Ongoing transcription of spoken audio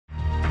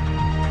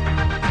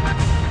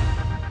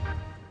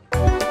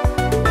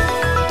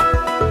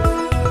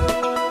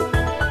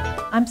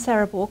I'm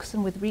Sarah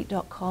Borkson with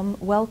REIT.com.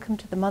 Welcome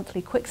to the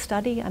monthly quick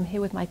study. I'm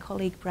here with my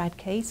colleague Brad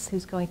Case,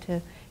 who's going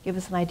to give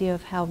us an idea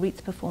of how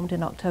REITs performed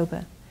in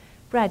October.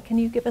 Brad, can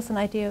you give us an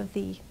idea of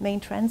the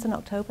main trends in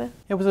October?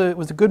 It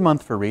was a good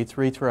month for REITs.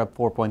 REITs were up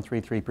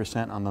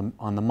 4.33%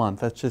 on the month.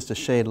 That's just a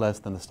shade less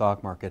than the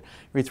stock market.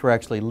 REITs were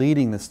actually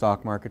leading the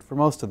stock market for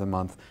most of the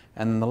month.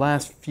 And in the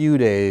last few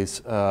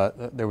days,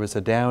 there was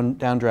a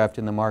downdraft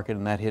in the market,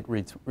 and that hit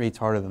REITs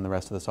harder than the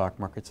rest of the stock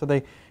market. So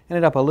they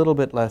ended up a little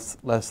bit less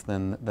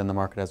than the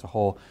market as a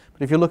whole.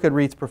 But if you look at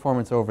REITs'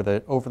 performance over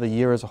the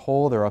year as a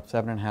whole, they're up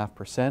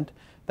 7.5%.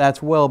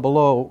 That's well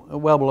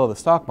below the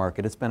stock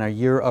market. It's been a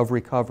year of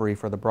recovery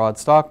for the broad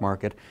stock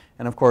market,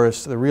 and of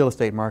course the real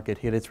estate market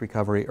hit its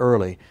recovery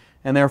early.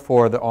 And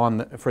therefore,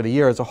 for the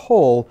year as a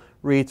whole,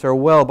 REITs are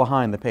well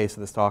behind the pace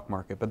of the stock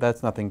market. But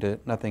that's nothing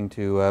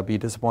to be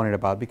disappointed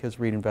about, because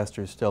REIT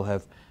investors still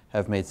have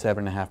made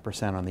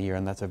 7.5% on the year,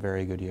 and that's a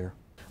very good year.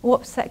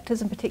 What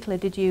sectors in particular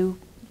did you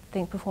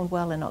think performed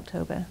well in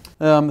October?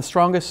 The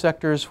strongest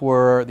sectors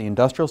were the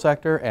industrial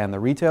sector and the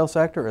retail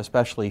sector,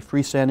 especially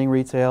freestanding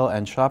retail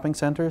and shopping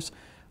centers.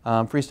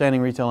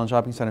 Freestanding retail and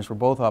shopping centers were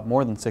both up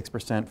more than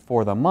 6%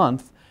 for the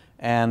month,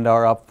 and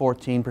are up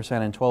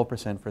 14% and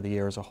 12% for the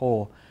year as a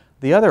whole.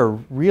 The other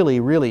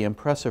really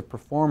impressive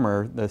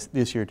performer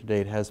this year to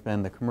date has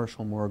been the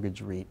commercial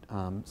mortgage REIT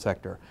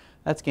sector.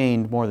 That's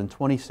gained more than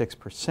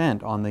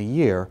 26% on the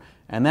year,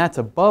 and that's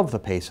above the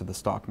pace of the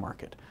stock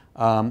market.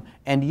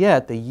 And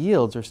yet the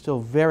yields are still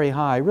very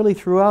high, really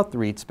throughout the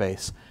REIT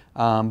space.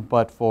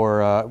 But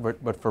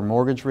for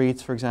mortgage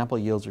REITs, for example,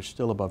 yields are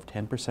still above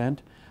 10%.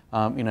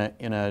 In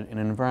an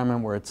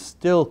environment where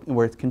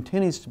it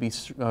continues to be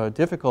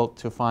difficult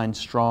to find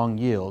strong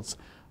yields,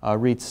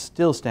 REITs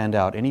still stand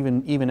out, and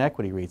even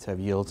equity REITs have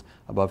yields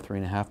above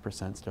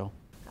 3.5% still.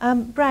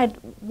 Brad,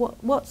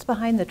 what's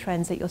behind the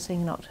trends that you're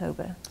seeing in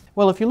October?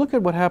 Well, if you look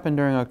at what happened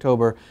during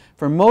October,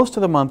 for most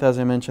of the month, as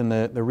I mentioned,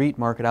 the REIT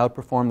market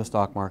outperformed the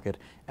stock market,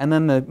 and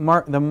then the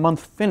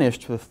month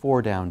finished with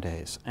 4 down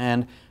days.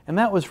 And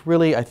that was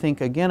really, I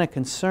think, again, a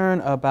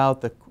concern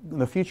about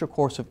the future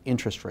course of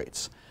interest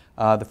rates.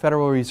 The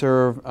Federal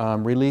Reserve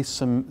released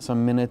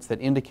some minutes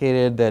that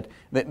indicated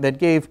that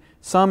gave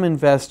some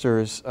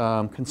investors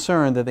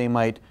concern that they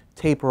might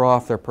taper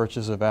off their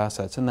purchase of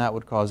assets, and that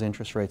would cause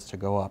interest rates to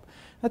go up.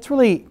 That's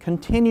really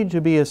continued to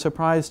be a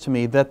surprise to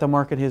me that the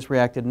market has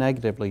reacted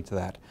negatively to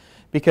that.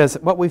 Because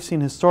what we've seen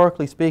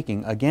historically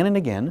speaking, again and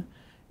again,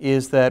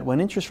 is that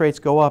when interest rates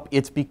go up,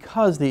 it's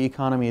because the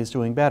economy is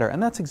doing better.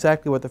 And that's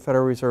exactly what the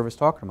Federal Reserve is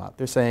talking about.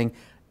 They're saying,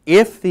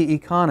 if the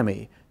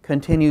economy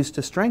continues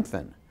to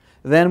strengthen,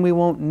 then we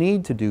won't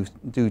need to do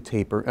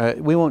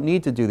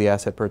the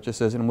asset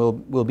purchases, and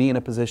we'll be in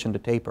a position to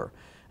taper.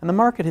 And the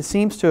market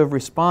seems to have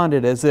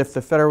responded as if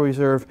the Federal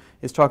Reserve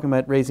is talking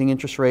about raising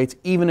interest rates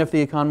even if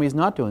the economy is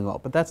not doing well.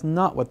 But that's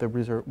not what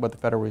the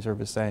Federal Reserve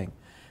is saying.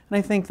 And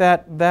I think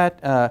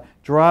that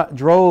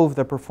drove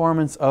the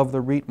performance of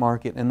the REIT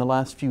market in the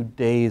last few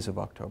days of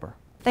October.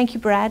 Thank you,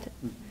 Brad.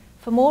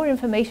 For more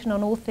information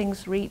on all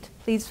things REIT,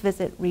 please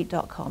visit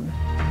REIT.com.